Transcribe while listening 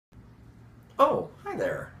Oh, hi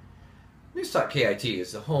there. News Talk KIT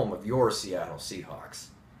is the home of your Seattle Seahawks.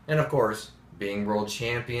 And of course, being world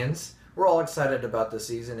champions, we're all excited about the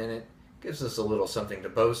season and it gives us a little something to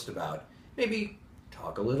boast about. Maybe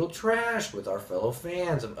talk a little trash with our fellow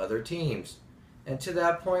fans of other teams. And to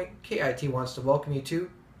that point, KIT wants to welcome you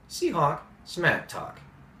to Seahawk Smack Talk.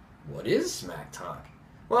 What is Smack Talk?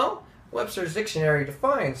 Well, Webster's Dictionary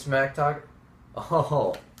defines Smack Talk.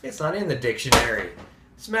 Oh, it's not in the dictionary.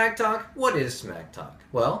 Smack Talk? What is Smack Talk?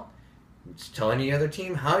 Well, it's telling the other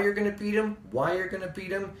team how you're going to beat them, why you're going to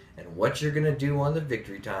beat them, and what you're going to do on the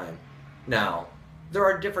victory time. Now, there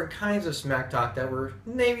are different kinds of Smack Talk that we're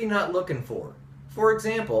maybe not looking for. For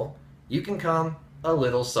example, you can come a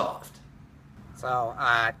little soft. So,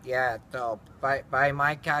 so by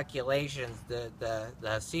my calculations, the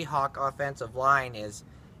Seahawk offensive line is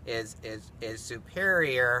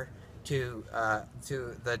superior to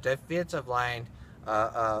the defensive line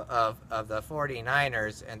of the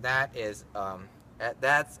 49ers, and that's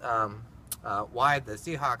why the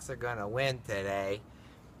Seahawks are going to win today.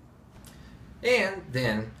 And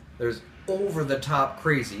then there's over-the-top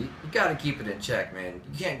crazy. You got to keep it in check, man.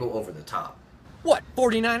 You can't go over the top. What,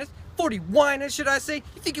 49ers? 41ers, should I say?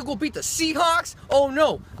 You think you'll go beat the Seahawks? Oh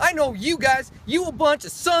no, I know you guys. You a bunch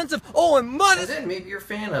of sons of and mothers. And then maybe you're a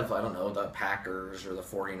fan of, I don't know, the Packers or the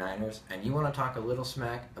 49ers, and you want to talk a little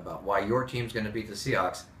smack about why your team's going to beat the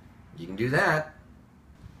Seahawks. You can do that.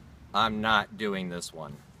 I'm not doing this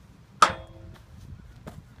one.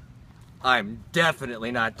 I'm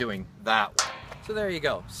definitely not doing that one. So there you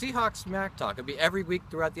go. Seahawks Smack Talk. It'll be every week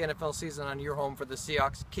throughout the NFL season on your home for the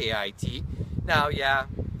Seahawks, KIT. Now, yeah,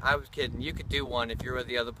 I was kidding. You could do one if you're with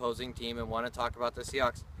the other opposing team and want to talk about the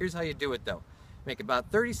Seahawks. Here's how you do it, though. Make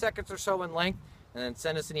about 30 seconds or so in length, and then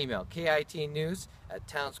send us an email,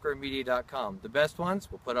 kitnews@townsquaremedia.com. The best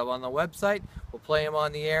ones we'll put up on the website, we'll play them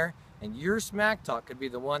on the air, and your Smack Talk could be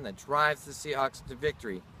the one that drives the Seahawks to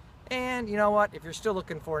victory. And you know what? If you're still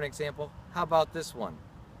looking for an example, how about this one?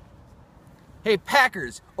 Hey,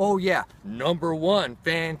 Packers! Oh yeah, #1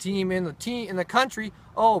 fan team in the country.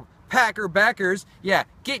 Oh, Packer backers, yeah,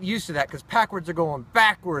 get used to that because Packwards are going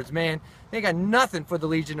backwards, man. They got nothing for the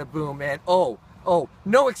Legion of Boom, man. Oh,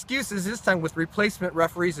 no excuses this time with replacement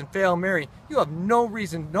referees and Fail Mary. You have no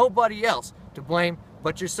reason, nobody else to blame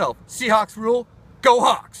but yourself. Seahawks rule, go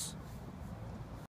Hawks!